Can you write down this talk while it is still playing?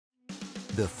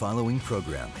The following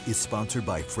program is sponsored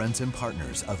by friends and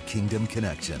partners of Kingdom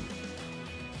Connection.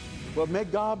 Well, may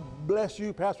God bless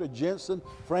you, Pastor Jentezen,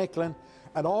 Franklin,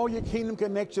 and all your Kingdom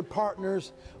Connection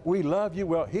partners. We love you.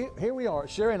 Well, here we are,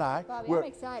 Sherry and I. Bobby, I'm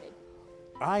excited.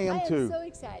 I am too. so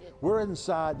excited. We're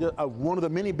inside of one of the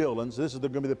many buildings. This is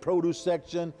going to be the produce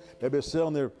section. They'll be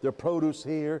selling their produce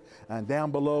here. And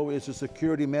down below is the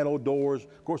security metal doors.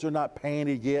 Of course, they're not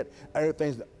painted yet.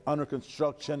 Everything's under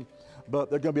construction. But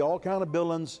there are going to be all kinds of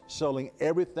buildings selling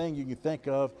everything you can think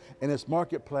of in this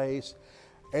marketplace.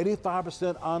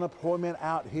 85% unemployment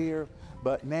out here.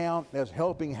 But now there's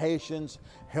helping Haitians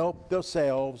help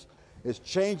themselves. It's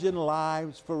changing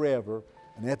lives forever.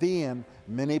 And at the end,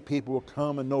 many people will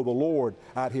come and know the Lord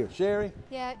out here. Sherry?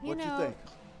 Yeah, what you think?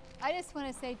 I just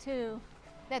want to say, too,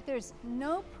 that there's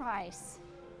no price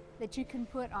that you can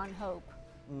put on hope.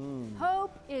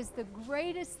 Hope is the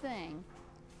greatest thing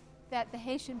that the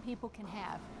Haitian people can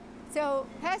have. So,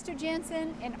 Pastor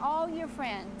Jentezen and all your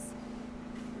friends,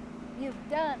 you've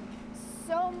done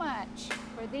so much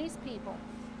for these people.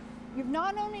 You've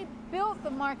not only built the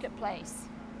marketplace,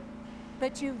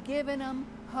 but you've given them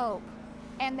hope.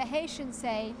 And the Haitians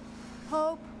say,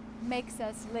 hope makes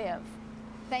us live.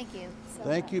 Thank you so much.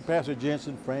 Thank you, Pastor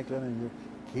Jentezen, Franklin, and your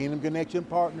Kingdom Connection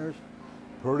partners.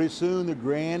 Pretty soon, the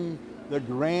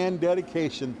grand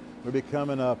dedication will be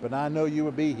coming up, and I know you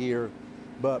will be here,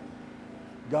 but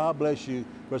God bless you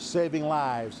for saving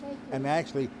lives. And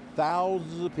actually,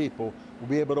 thousands of people will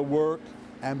be able to work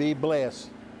and be blessed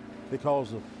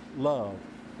because of love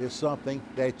is something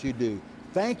that you do.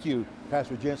 Thank you,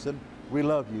 Pastor Jentezen. We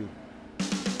love you.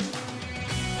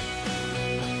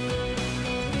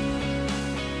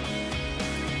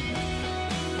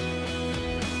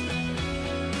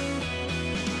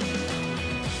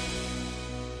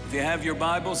 If you have your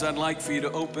Bibles, I'd like for you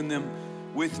to open them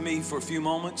with me for a few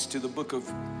moments to the book of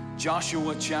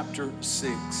Joshua chapter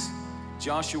 6.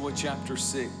 Joshua chapter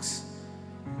 6.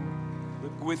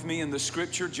 Look with me in the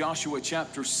scripture, Joshua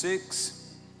chapter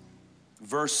 6,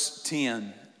 verse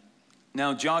 10.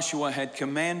 Now Joshua had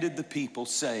commanded the people,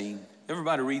 saying,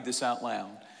 everybody read this out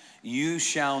loud. You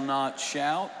shall not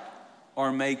shout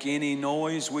or make any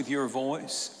noise with your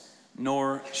voice,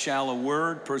 nor shall a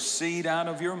word proceed out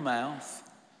of your mouth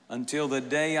until the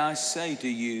day I say to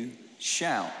you,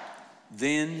 shout,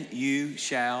 then you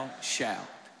shall shout.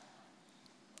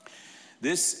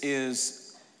 This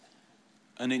is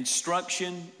an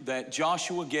instruction that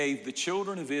Joshua gave the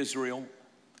children of Israel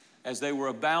as they were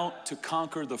about to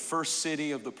conquer the first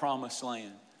city of the Promised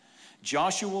Land.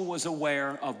 Joshua was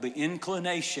aware of the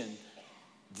inclination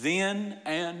then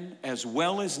and as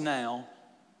well as now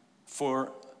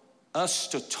for us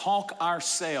to talk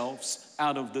ourselves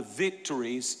out of the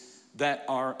victories that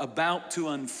are about to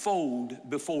unfold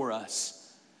before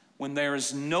us. When there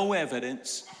is no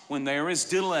evidence, when there is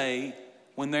delay,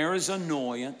 when there is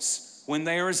annoyance, when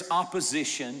there is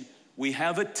opposition, we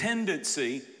have a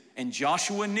tendency, and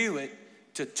Joshua knew it,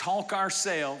 to talk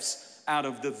ourselves out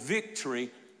of the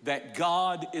victory that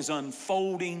God is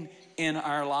unfolding in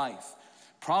our life.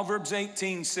 Proverbs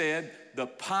 18 said, the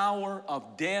power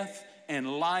of death and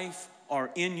life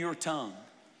are in your tongue.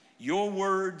 Your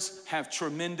words have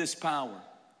tremendous power.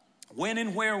 When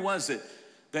and where was it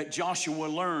that Joshua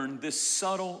learned this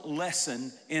subtle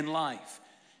lesson in life?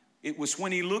 It was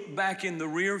when he looked back in the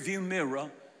rearview mirror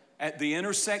at the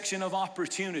intersection of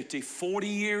opportunity 40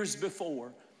 years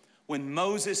before, when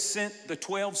Moses sent the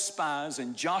 12 spies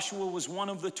and Joshua was one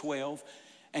of the 12,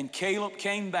 and Caleb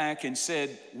came back and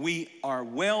said, we are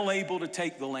well able to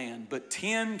take the land, but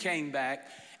 10 came back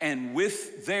and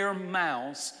with their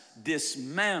mouths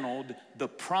dismantled the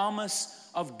promise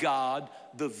of God,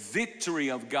 the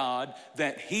victory of God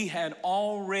that he had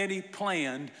already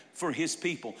planned for his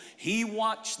people. He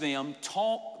watched them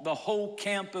talk the whole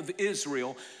camp of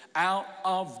Israel out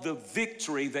of the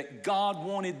victory that God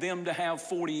wanted them to have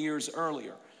 40 years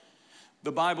earlier.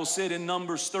 The Bible said in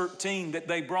Numbers 13 that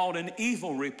they brought an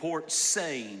evil report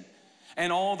saying,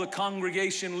 and all the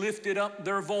congregation lifted up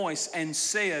their voice and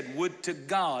said, would to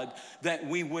God that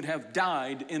we would have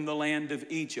died in the land of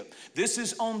Egypt. This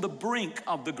is on the brink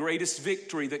of the greatest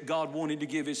victory that God wanted to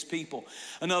give his people.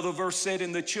 Another verse said,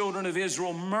 and the children of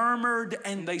Israel murmured,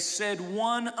 and they said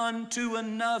one unto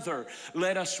another,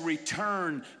 let us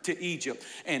return to Egypt.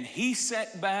 And he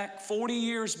sat back 40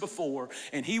 years before,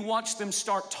 and he watched them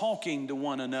start talking to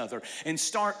one another and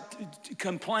start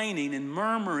complaining and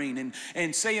murmuring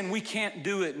and saying, we can't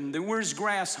do it, and where's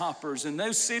grasshoppers, and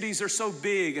those cities are so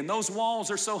big, and those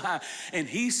walls are so high. And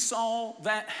he saw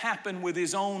that happen with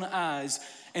his own eyes,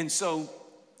 and so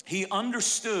he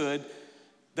understood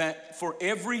that for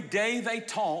every day they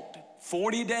talked,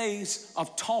 40 days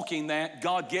of talking that,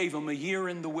 God gave them a year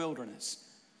in the wilderness.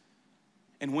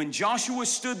 And when Joshua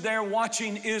stood there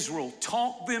watching Israel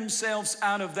talk themselves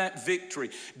out of that victory,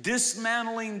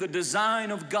 dismantling the design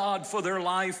of God for their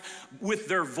life with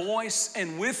their voice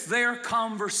and with their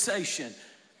conversation,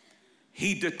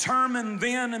 he determined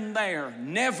then and there,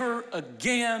 never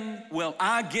again will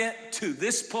I get to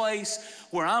this place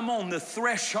where I'm on the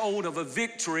threshold of a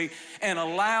victory and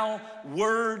allow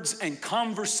words and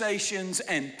conversations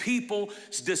and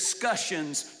people's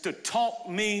discussions to talk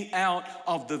me out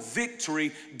of the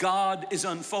victory God is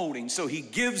unfolding. So he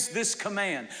gives this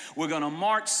command. We're going to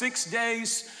march 6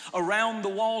 days around the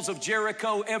walls of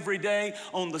Jericho every day.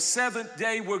 On the 7th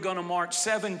day, we're going to march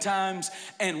 7 times.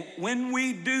 And when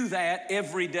we do that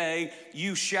every day,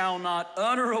 you shall not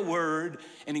utter a word.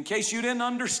 And in case you didn't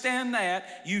understand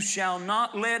that, you shall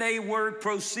not let a word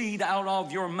proceed out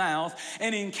of your mouth.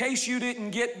 And in case you didn't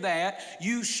get that,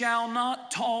 you shall not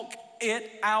talk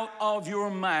it out of your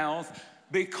mouth,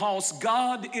 because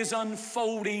God is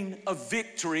unfolding a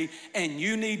victory and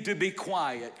you need to be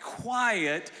quiet.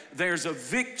 Quiet, there's a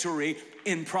victory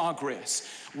in progress.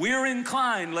 We're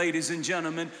inclined, ladies and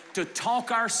gentlemen, to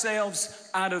talk ourselves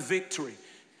out of victory.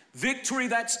 Victory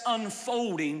that's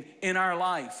unfolding in our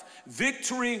life.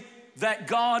 Victory that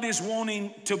God is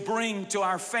wanting to bring to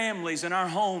our families and our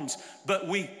homes. But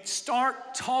we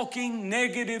start talking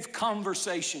negative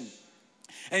conversation.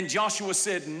 And Joshua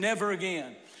said, never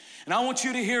again. And I want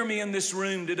you to hear me in this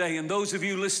room today, and those of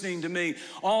you listening to me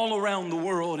all around the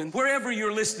world, and wherever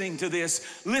you're listening to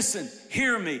this, listen,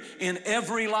 hear me. In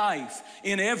every life,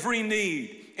 in every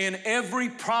need, in every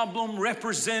problem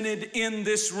represented in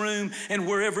this room, and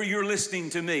wherever you're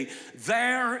listening to me,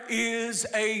 there is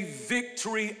a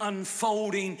victory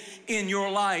unfolding in your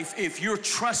life if you're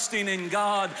trusting in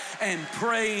God and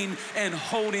praying and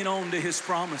holding on to His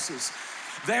promises.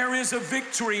 There is a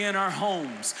victory in our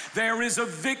homes. There is a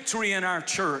victory in our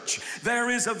church. There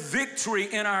is a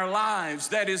victory in our lives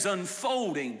that is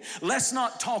unfolding. Let's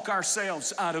not talk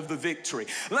ourselves out of the victory.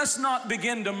 Let's not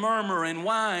begin to murmur and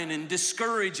whine and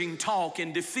discouraging talk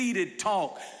and defeated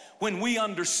talk when we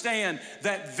understand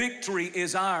that victory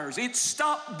is ours. It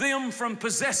stopped them from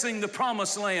possessing the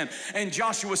promised land. And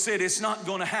Joshua said, it's not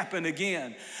going to happen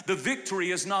again. The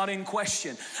victory is not in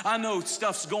question. I know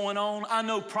stuff's going on. I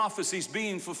know prophecies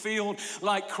being fulfilled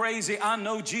like crazy. I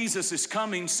know Jesus is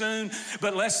coming soon.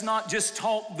 But let's not just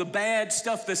talk the bad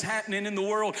stuff that's happening in the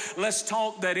world. Let's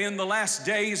talk that in the last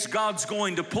days, God's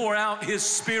going to pour out His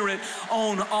Spirit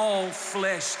on all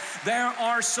flesh. There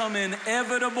are some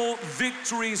inevitable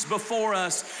victories before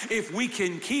us if we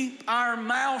can keep our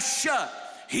mouth shut.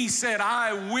 He said,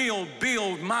 I will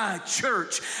build my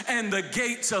church, and the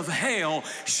gates of hell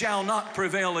shall not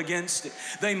prevail against it.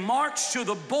 They marched to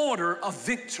the border of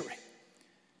victory.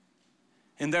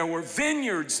 And there were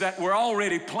vineyards that were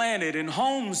already planted and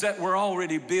homes that were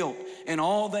already built, and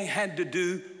all they had to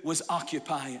do was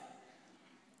occupy it.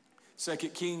 2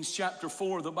 Kings chapter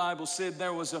 4, the Bible said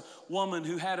there was a woman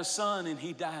who had a son and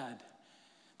he died.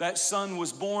 That son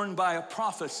was born by a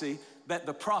prophecy that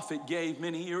the prophet gave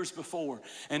many years before.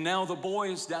 And now the boy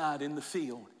has died in the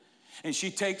field. And she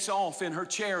takes off in her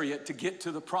chariot to get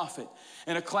to the prophet.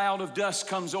 And a cloud of dust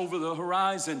comes over the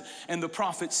horizon, and the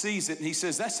prophet sees it, and he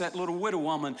says, that's that little widow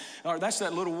woman, or that's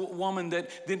that little woman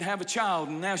that didn't have a child,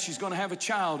 and now she's going to have a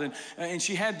child, and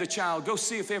she had the child. Go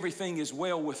see if everything is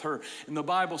well with her. And the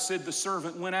Bible said the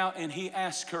servant went out, and he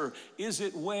asked her, is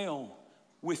it well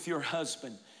with your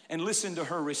husband? And listen to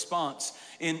her response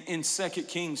in 2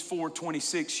 Kings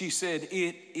 4:26. She said,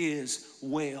 it is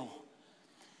well.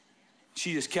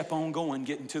 She just kept on going,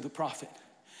 getting to the prophet.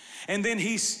 And then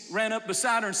he ran up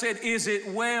beside her and said, is it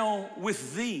well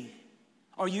with thee?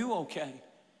 Are you okay?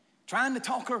 Trying to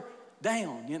talk her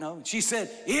down, you know. She said,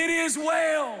 it is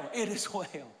well. It is well.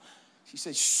 She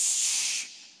said, shh,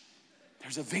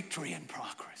 there's a victory in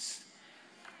progress.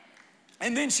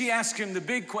 And then she asked him the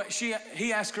big question.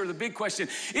 He asked her the big question,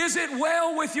 is it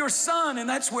well with your son? And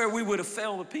that's where we would have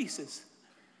fell to pieces.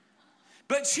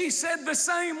 But she said the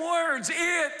same words,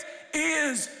 it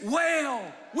is well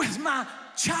with my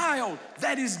child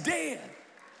that is dead.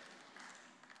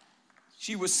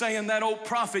 She was saying, that old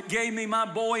prophet gave me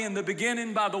my boy in the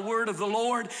beginning by the word of the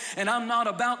Lord, and I'm not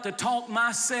about to talk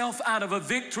myself out of a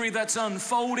victory that's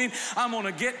unfolding. I'm going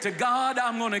to get to God.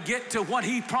 I'm going to get to what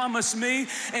He promised me,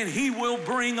 and He will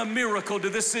bring a miracle to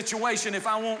this situation if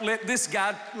I won't let this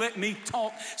guy let me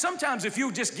talk. Sometimes if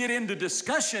you just get into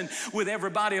discussion with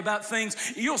everybody about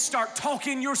things, you'll start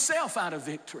talking yourself out of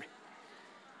victory.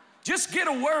 Just get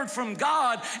a word from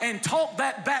God and talk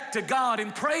that back to God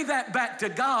and pray that back to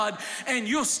God, and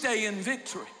you'll stay in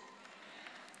victory.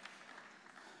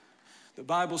 The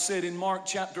Bible said in Mark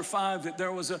chapter 5 that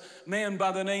there was a man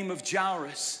by the name of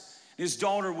Jairus. His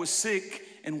daughter was sick,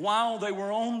 and while they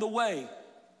were on the way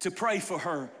to pray for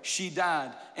her, she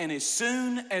died. And as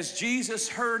soon as Jesus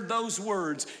heard those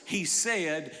words, he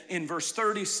said in verse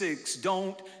 36,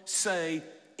 don't say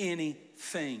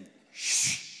anything.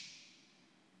 Shh.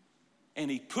 And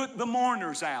he put the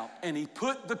mourners out, and he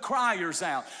put the criers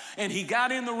out, and he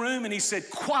got in the room and he said,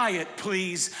 quiet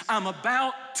please, I'm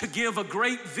about to give a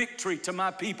great victory to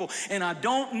my people, and I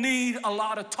don't need a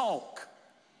lot of talk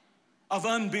of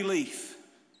unbelief.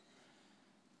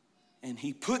 And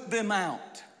he put them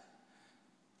out.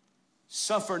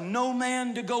 Suffer no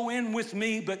man to go in with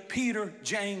me but Peter,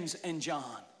 James, and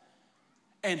John.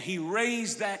 And he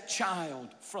raised that child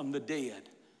from the dead,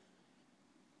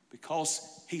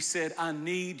 because he said, I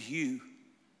need you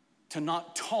to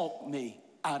not talk me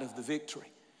out of the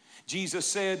victory. Jesus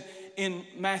said in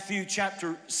Matthew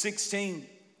chapter 16,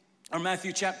 or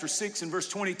Matthew chapter 6 and verse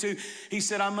 22, he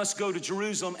said, I must go to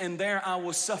Jerusalem, and there I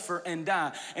will suffer and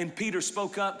die. And Peter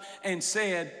spoke up and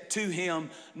said to him,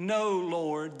 no,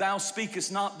 Lord, thou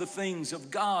speakest not the things of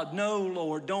God. No,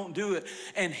 Lord, don't do it.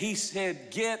 And he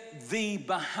said, get thee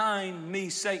behind me,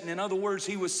 Satan. In other words,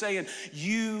 he was saying,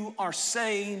 you are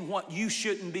saying what you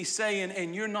shouldn't be saying,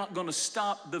 and you're not going to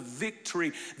stop the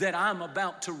victory that I'm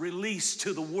about to release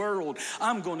to the world.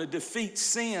 I'm going to defeat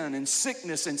sin and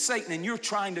sickness and Satan, and you're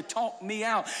trying to talk me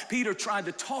out. Peter tried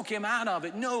to talk him out of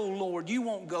it. No, Lord, you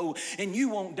won't go and you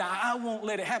won't die. I won't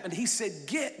let it happen. He said,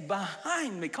 get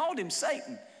behind me. Called him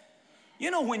Satan.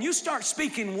 You know, when you start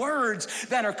speaking words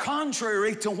that are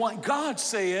contrary to what God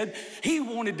said he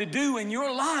wanted to do in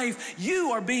your life,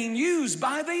 you are being used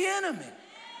by the enemy.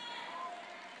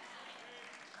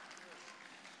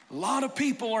 A lot of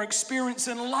people are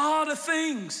experiencing a lot of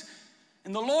things.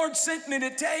 And the Lord sent me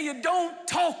to tell you, don't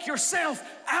talk yourself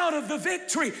out of the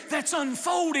victory that's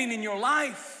unfolding in your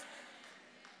life.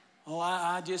 Oh,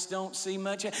 I just don't see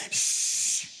much.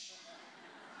 Shh.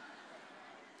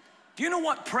 Do you know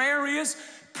what prayer is?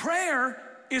 Prayer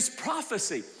is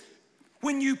prophecy.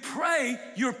 When you pray,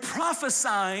 you're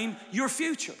prophesying your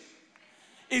future.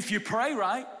 If you pray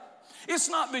right, it's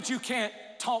not that you can't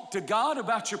talk to God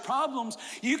about your problems.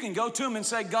 You can go to him and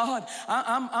say, God,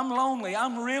 I'm lonely.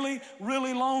 I'm really,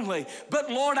 really lonely. But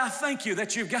Lord, I thank you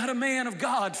that you've got a man of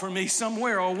God for me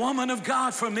somewhere, or a woman of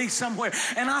God for me somewhere.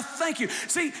 And I thank you.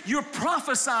 See, you're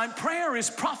prophesying. Prayer is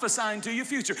prophesying to your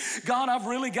future. God, I've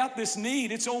really got this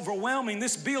need. It's overwhelming.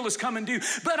 This bill is coming due.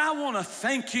 But I want to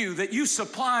thank you that you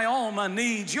supply all my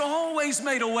needs. You always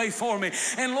made a way for me.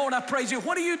 And Lord, I praise you.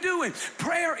 What are you doing?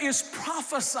 Prayer is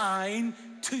prophesying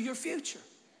to your future.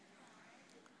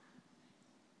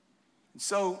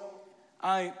 So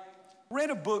I read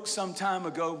a book some time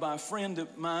ago by a friend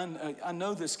of mine. I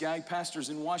know this guy. He pastors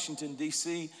in Washington,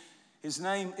 D.C. His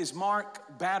name is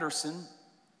Mark Batterson.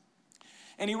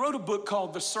 And he wrote a book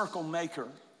called The Circle Maker.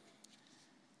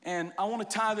 And I want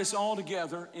to tie this all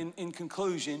together in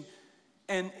conclusion.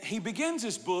 And he begins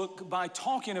his book by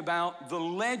talking about the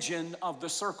legend of the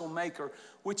Circle Maker,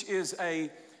 which is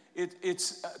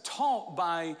it's taught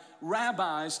by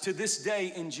rabbis to this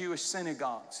day in Jewish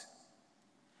synagogues.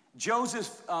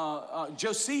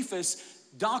 Josephus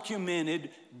documented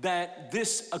that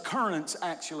this occurrence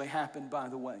actually happened, by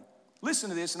the way. Listen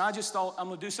to this, and I just thought I'm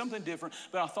going to do something different,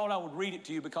 but I thought I would read it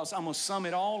to you because I'm going to sum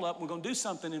it all up. We're going to do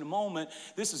something in a moment.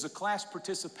 This is a class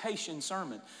participation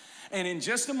sermon. And in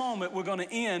just a moment, we're going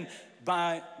to end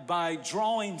by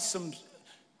drawing some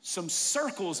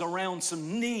circles around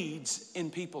some needs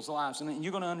in people's lives. And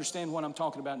you're going to understand what I'm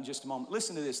talking about in just a moment.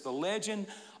 Listen to this, the legend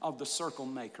of the Circle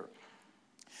Maker.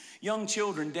 Young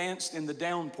children danced in the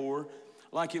downpour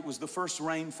like it was the first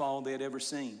rainfall they had ever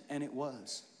seen, and it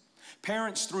was.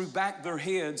 Parents threw back their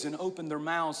heads and opened their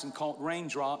mouths and caught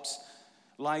raindrops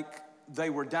like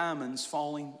they were diamonds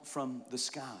falling from the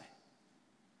sky.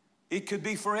 It could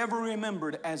be forever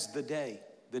remembered as the day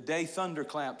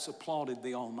thunderclaps applauded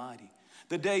the Almighty.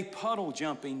 The day puddle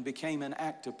jumping became an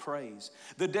act of praise.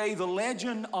 The day the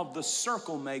legend of the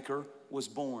Circle Maker was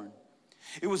born.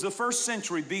 It was the 1st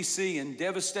century BC, and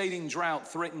devastating drought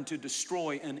threatened to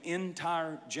destroy an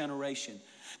entire generation.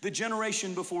 The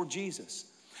generation before Jesus.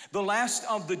 The last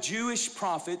of the Jewish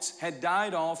prophets had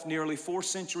died off nearly 4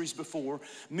 centuries before.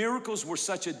 Miracles were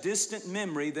such a distant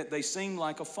memory that they seemed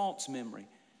like a false memory.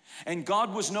 And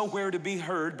God was nowhere to be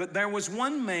heard, but there was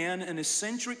one man, an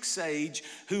eccentric sage,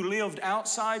 who lived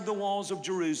outside the walls of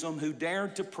Jerusalem, who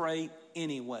dared to pray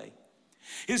anyway.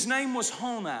 His name was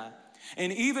Honi.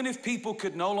 And even if people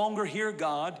could no longer hear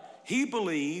God, he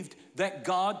believed that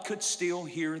God could still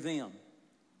hear them.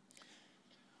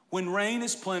 When rain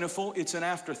is plentiful, it's an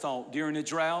afterthought. During a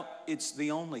drought, it's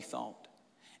the only thought.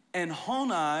 And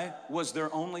Honi was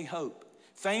their only hope.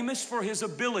 Famous for his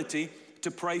ability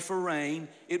to pray for rain,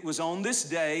 it was on this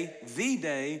day, the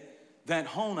day, that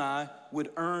Honi would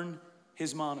earn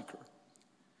his moniker.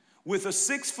 With a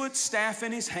 6-foot staff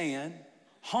in his hand,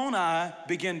 Honi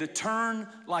began to turn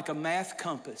like a math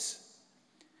compass.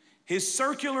 His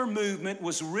circular movement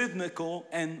was rhythmical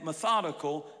and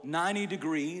methodical, 90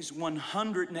 degrees,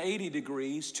 180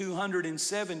 degrees,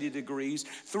 270 degrees,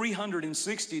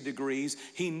 360 degrees.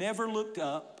 He never looked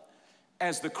up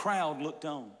as the crowd looked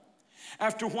on.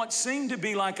 After what seemed to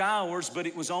be like hours, but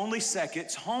it was only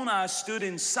seconds, Honi stood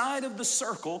inside of the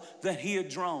circle that he had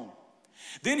drawn.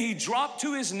 Then he dropped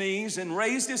to his knees and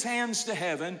raised his hands to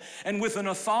heaven, and with an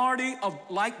authority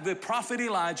like the prophet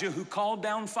Elijah who called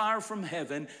down fire from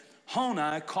heaven,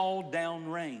 Honi called down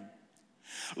rain.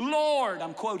 Lord,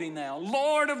 I'm quoting now,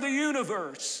 Lord of the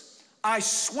universe, I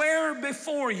swear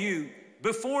before you,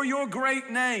 before your great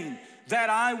name, that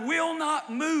I will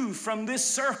not move from this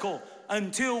circle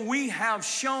until we have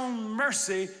shown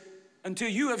mercy, until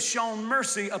you have shown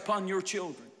mercy upon your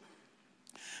children.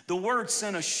 The word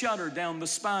sent a shudder down the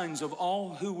spines of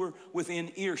all who were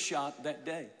within earshot that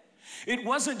day. It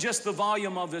wasn't just the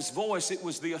volume of his voice, it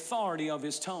was the authority of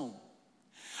his tone.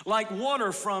 Like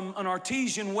water from an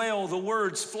artesian well, the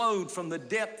words flowed from the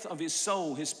depth of his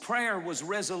soul. His prayer was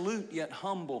resolute yet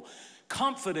humble,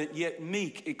 confident yet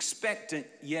meek, expectant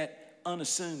yet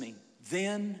unassuming.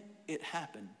 Then it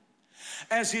happened.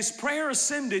 As his prayer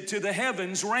ascended to the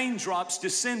heavens, raindrops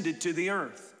descended to the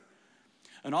earth.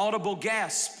 An audible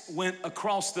gasp went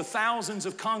across the thousands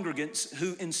of congregants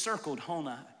who encircled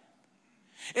Honi.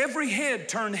 Every head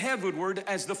turned heavenward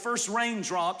as the first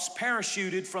raindrops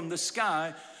parachuted from the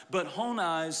sky, but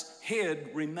Honi's head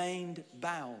remained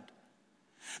bowed.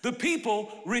 The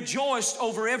people rejoiced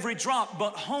over every drop,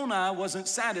 but Honi wasn't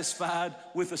satisfied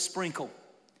with a sprinkle.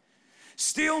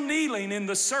 Still kneeling in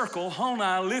the circle,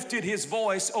 Honi lifted his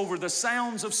voice over the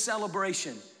sounds of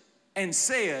celebration and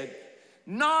said,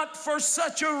 "Not for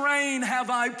such a rain have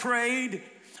I prayed,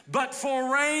 but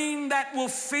for rain that will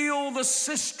fill the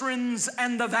cisterns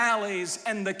and the valleys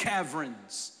and the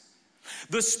caverns."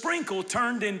 The sprinkle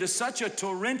turned into such a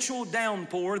torrential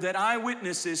downpour that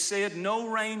eyewitnesses said no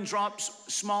raindrops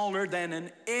smaller than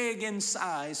an egg in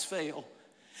size fell.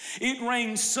 It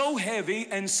rained so heavy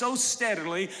and so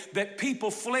steadily that people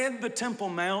fled the Temple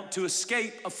Mount to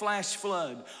escape a flash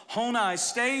flood. Honi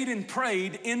stayed and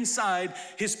prayed inside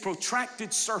his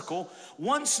protracted circle.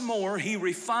 Once more, he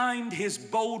refined his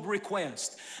bold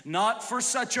request. "Not for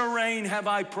such a rain have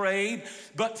I prayed,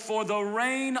 but for the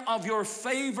rain of your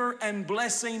favor and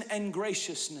blessing and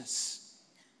graciousness."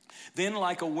 Then,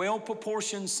 like a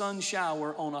well-proportioned sun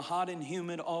shower on a hot and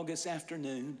humid August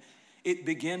afternoon, it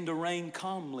began to rain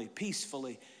calmly,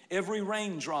 peacefully. Every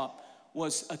raindrop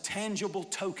was a tangible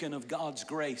token of God's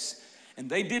grace. And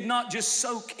they did not just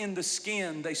soak in the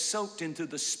skin, they soaked into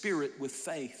the spirit with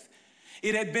faith.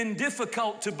 It had been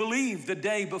difficult to believe the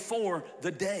day before the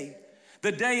day.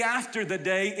 The day after the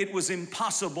day, it was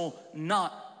impossible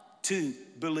not to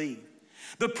believe.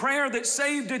 The prayer that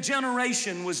saved a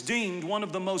generation was deemed one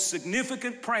of the most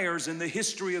significant prayers in the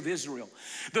history of Israel.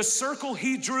 The circle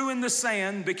he drew in the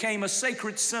sand became a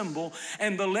sacred symbol,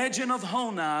 and the legend of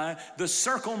Honi, the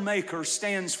circle maker,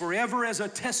 stands forever as a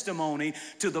testimony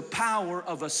to the power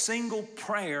of a single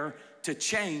prayer to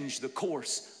change the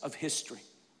course of history.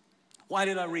 Why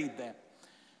did I read that?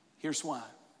 Here's why.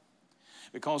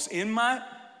 Because in my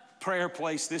prayer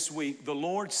place this week, the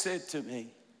Lord said to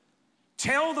me,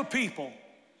 tell the people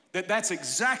that that's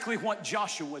exactly what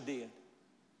Joshua did.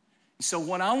 So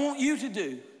what I want you to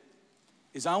do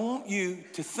is I want you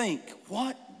to think,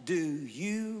 what do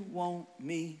you want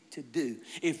me to do?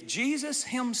 If Jesus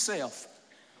himself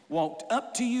walked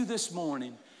up to you this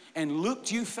morning and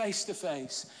looked you face to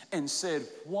face and said,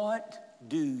 what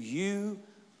do you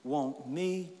want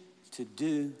me to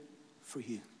do for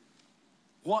you?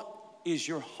 What is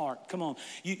your heart? Come on.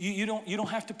 You don't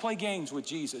have to play games with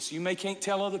Jesus. You can't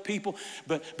tell other people,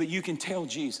 but you can tell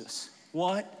Jesus.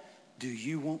 What do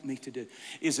you want me to do?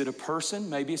 Is it a person?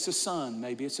 Maybe it's a son.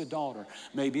 Maybe it's a daughter.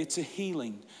 Maybe it's a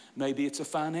healing. Maybe it's a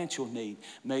financial need.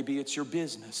 Maybe it's your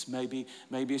business. Maybe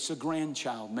it's a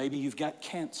grandchild. Maybe you've got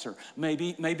cancer.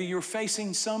 Maybe you're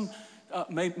facing some.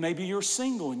 Maybe you're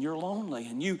single and you're lonely,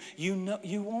 and you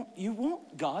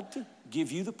want God to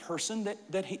give you the person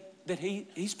that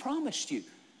He's promised you.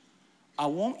 I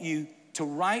want you to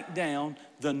write down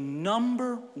the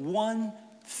number one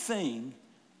thing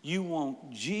you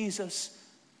want Jesus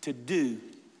to do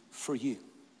for you.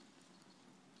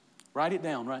 Write it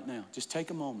down right now. Just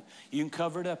take a moment. You can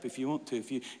cover it up if you want to.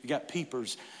 If you got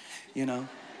peepers, you know.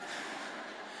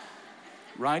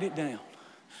 Write it down.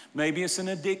 Maybe it's an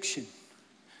addiction.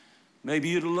 Maybe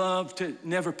you'd love to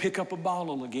never pick up a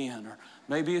bottle again. Or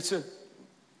maybe it's a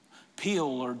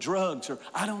pill or drugs, or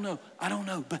I don't know.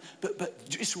 But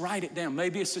just write it down.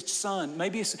 Maybe it's a son.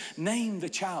 Maybe it's, name the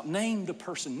child, name the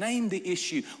person, name the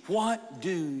issue. What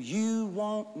do you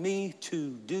want me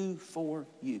to do for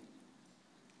you?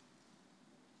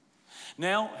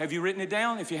 Now, have you written it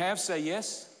down? If you have, say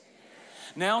yes.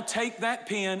 Now take that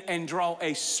pen and draw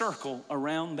a circle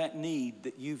around that need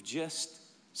that you've just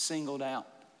singled out.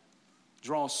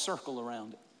 Draw a circle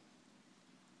around it.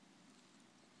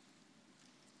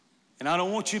 And I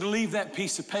don't want you to leave that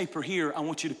piece of paper here. I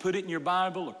want you to put it in your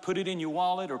Bible, or put it in your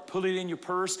wallet, or put it in your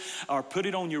purse, or put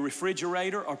it on your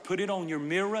refrigerator, or put it on your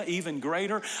mirror, even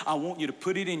greater. I want you to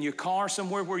put it in your car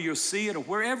somewhere where you'll see it, or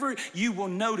wherever you will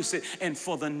notice it. And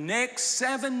for the next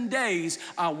 7 days,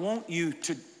 I want you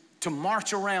to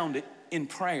march around it in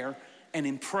prayer and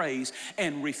in praise,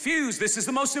 and refuse, this is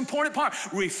the most important part,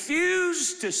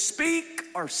 refuse to speak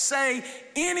or say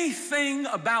anything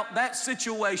about that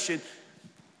situation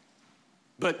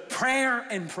but prayer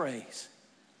and praise.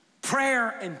 Prayer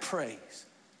and praise.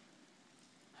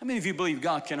 How many of you believe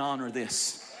God can honor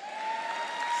this?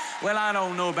 Well, I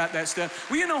don't know about that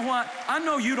stuff. Well, you know what? I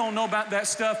know you don't know about that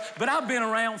stuff, but I've been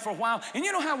around for a while. And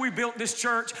you know how we built this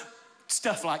church?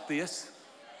 Stuff like this.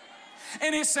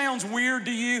 And it sounds weird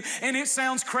to you, and it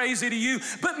sounds crazy to you,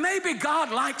 but maybe God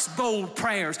likes bold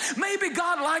prayers. Maybe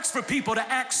God likes for people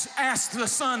to ask the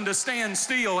sun to stand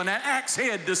still and an axe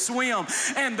head to swim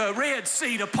and the Red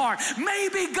Sea to part.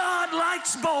 Maybe God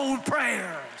likes bold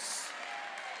prayers.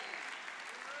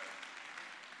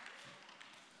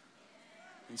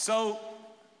 And so,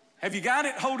 have you got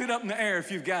it? Hold it up in the air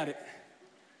if you've got it.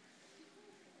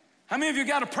 How many of you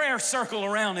got a prayer circle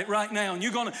around it right now? And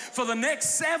you're going to, for the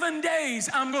next 7 days,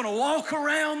 I'm going to walk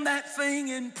around that thing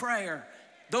in prayer.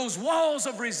 Those walls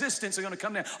of resistance are going to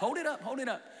come down. Hold it up, hold it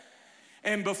up.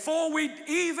 And before we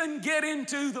even get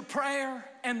into the prayer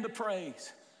and the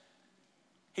praise,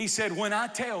 he said, when I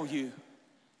tell you,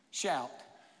 shout.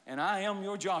 And I am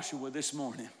your Joshua this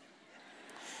morning.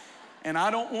 And I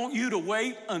don't want you to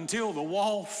wait until the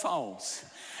wall falls.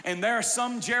 And there are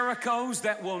some Jerichos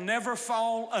that will never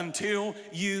fall until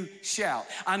you shout.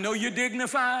 I know you're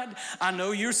dignified. I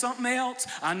know you're something else.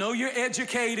 I know you're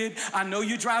educated. I know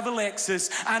you drive a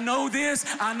Lexus. I know this.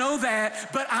 I know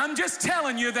that. But I'm just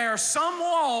telling you, there are some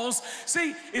walls.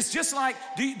 See, it's just like,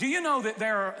 do you know that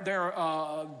there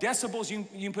are decibels? You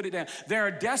can put it down. There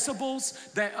are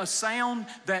decibels, that a sound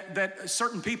that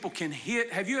certain people can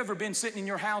hit. Have you ever been sitting in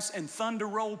your house and thunder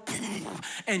roll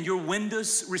and your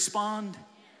windows respond?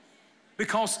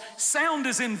 Because sound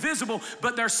is invisible,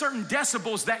 but there are certain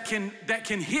decibels that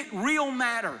can hit real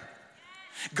matter.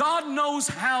 God knows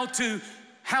how to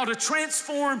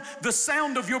transform the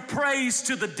sound of your praise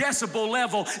to the decibel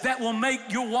level that will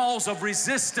make your walls of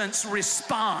resistance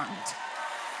respond.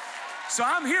 So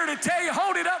I'm here to tell you,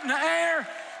 hold it up in the air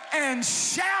and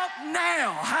shout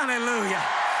now. Hallelujah.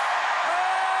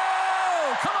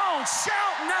 Oh, come on,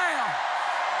 shout now.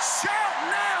 Shout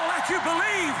now like you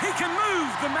believe he can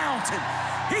move the mountain.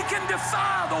 He can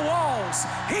defy the walls.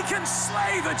 He can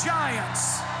slay the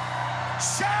giants.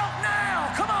 Shout now.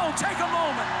 Come on, take a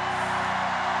moment.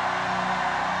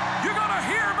 You're going to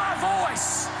hear my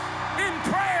voice in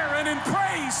prayer and in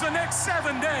praise the next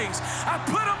 7 days. I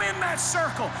put them in that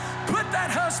circle. Put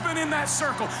that husband in that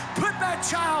circle. Put that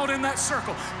child in that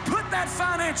circle. Put that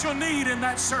financial need in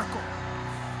that circle.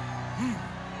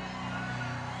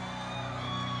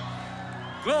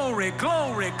 Glory,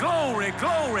 glory, glory,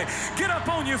 glory. Get up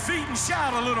on your feet and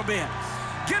shout a little bit.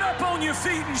 Get up on your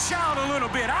feet and shout a little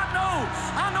bit.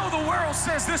 I know the world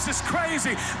says this is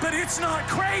crazy, but it's not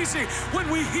crazy when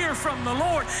we hear from the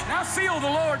Lord. And I feel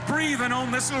the Lord breathing on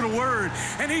this little word.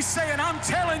 And he's saying, I'm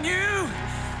telling you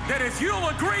that if you'll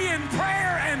agree in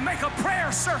prayer and make a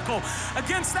prayer circle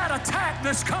against that attack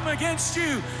that's come against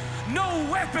you, no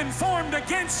weapon formed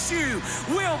against you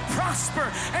will prosper,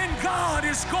 and God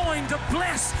is going to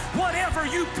bless whatever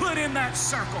you put in that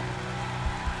circle.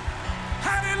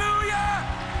 Hallelujah!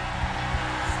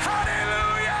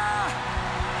 Hallelujah!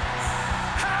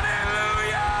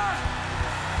 Hallelujah!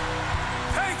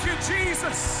 Thank you,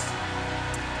 Jesus.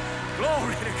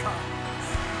 Glory to God.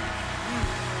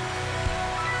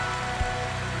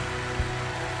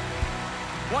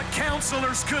 What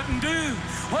counselors couldn't do,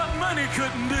 what money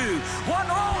couldn't do, what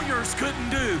lawyers couldn't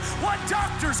do, what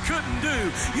doctors couldn't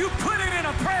do. You put it in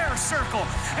a prayer circle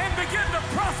and begin to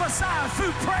prophesy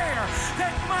through prayer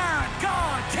that my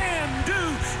God can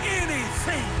do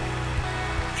anything.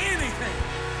 Anything.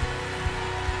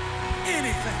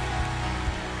 Anything.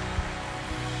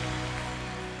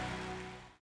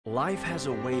 Life has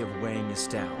a way of weighing us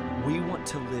down. We want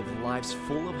to live lives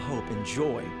full of hope and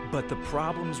joy, but the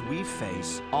problems we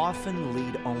face often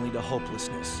lead only to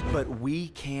hopelessness. But we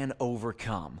can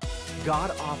overcome. God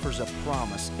offers a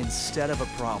promise instead of a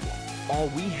problem.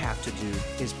 All we have to do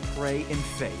is pray in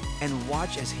faith and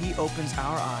watch as He opens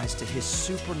our eyes to His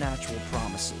supernatural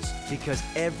promises, because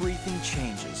everything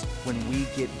changes when we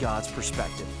get God's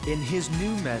perspective. In his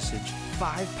new message,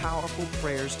 5 Powerful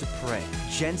Prayers to Pray,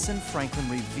 Jentezen Franklin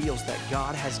reveals that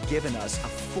God has given us a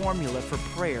formula for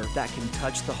prayer that can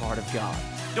touch the heart of God.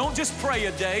 Don't just pray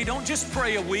a day, don't just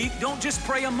pray a week, don't just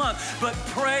pray a month, but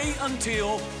pray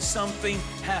until something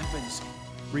happens.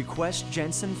 Request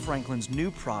Jentezen Franklin's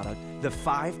new product, the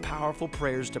 5 Powerful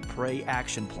Prayers to Pray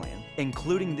Action Plan,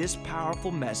 including this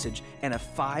powerful message and a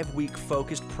 5-week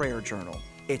focused prayer journal.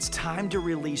 It's time to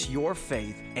release your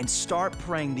faith and start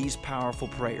praying these powerful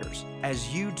prayers.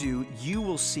 As you do, you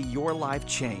will see your life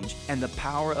change and the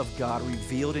power of God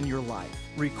revealed in your life.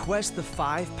 Request the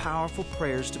 5 Powerful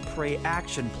Prayers to Pray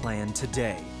Action Plan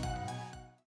today.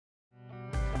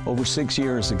 Over 6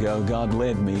 years ago, God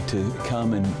led me to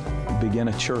come and begin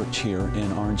a church here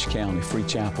in Orange County, Free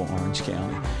Chapel, Orange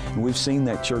County. And we've seen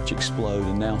that church explode,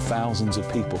 and now thousands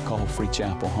of people call Free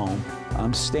Chapel home.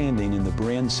 I'm standing in the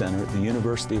Bren Center at the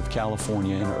University of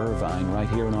California in Irvine, right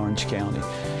here in Orange County.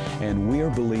 And we are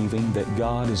believing that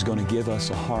God is going to give us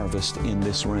a harvest in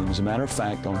this room. As a matter of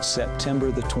fact, on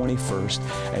September the 21st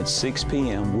at 6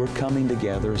 p.m., we're coming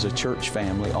together as a church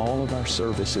family. All of our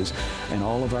services and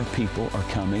all of our people are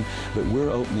coming, but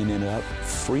we're opening it up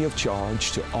free of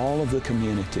charge to all of the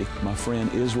community. My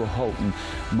friend Israel Houghton,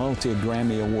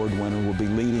 multi-Grammy Award winner, will be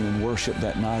leading in worship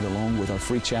that night along with our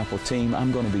Free Chapel team.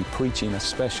 I'm going to be preaching a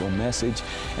special message,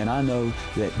 and I know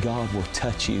that God will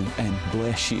touch you and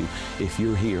bless you if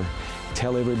you're here.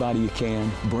 Tell everybody you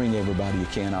can, bring everybody you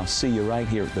can. I'll see you right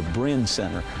here at the Bren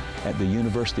Center at the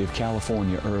University of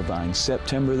California, Irvine,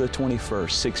 September the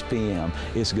 21st, 6 p.m.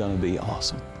 It's going to be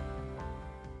awesome.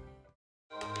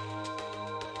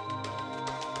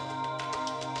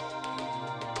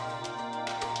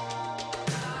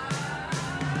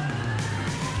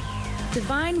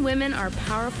 Divine women are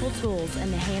powerful tools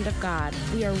in the hand of God.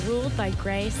 We are ruled by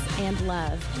grace and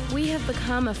love. We have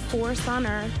become a force on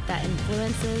earth that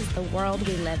influences the world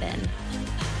we live in.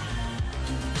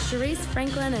 Sharice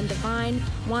Franklin and Divine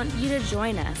want you to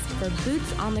join us for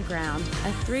Boots on the Ground,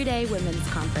 a 3-day women's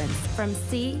conference from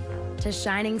sea to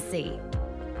shining sea.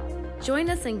 Join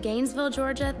us in Gainesville,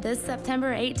 Georgia this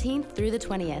September 18th through the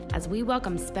 20th as we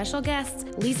welcome special guests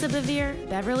Lisa Bevere,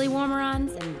 Beverly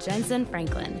Warmerons, and Jentezen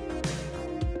Franklin.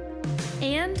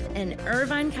 And in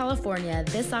Irvine, California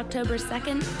this October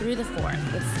 2nd through the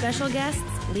 4th with special guests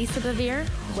Lisa Bevere,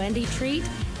 Wendy Treat,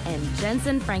 and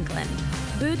Jentezen Franklin.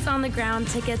 Boots on the Ground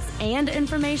tickets and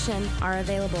information are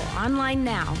available online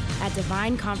now at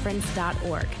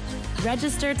divineconference.org.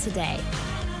 Register today.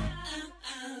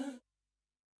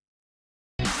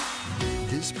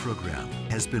 This program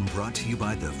has been brought to you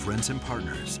by the friends and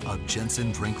partners of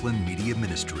Jentezen Franklin Media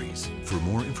Ministries. For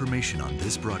more information on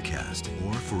this broadcast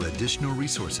or for additional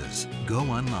resources, go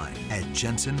online at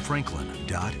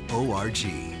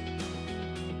jentezenfranklin.org.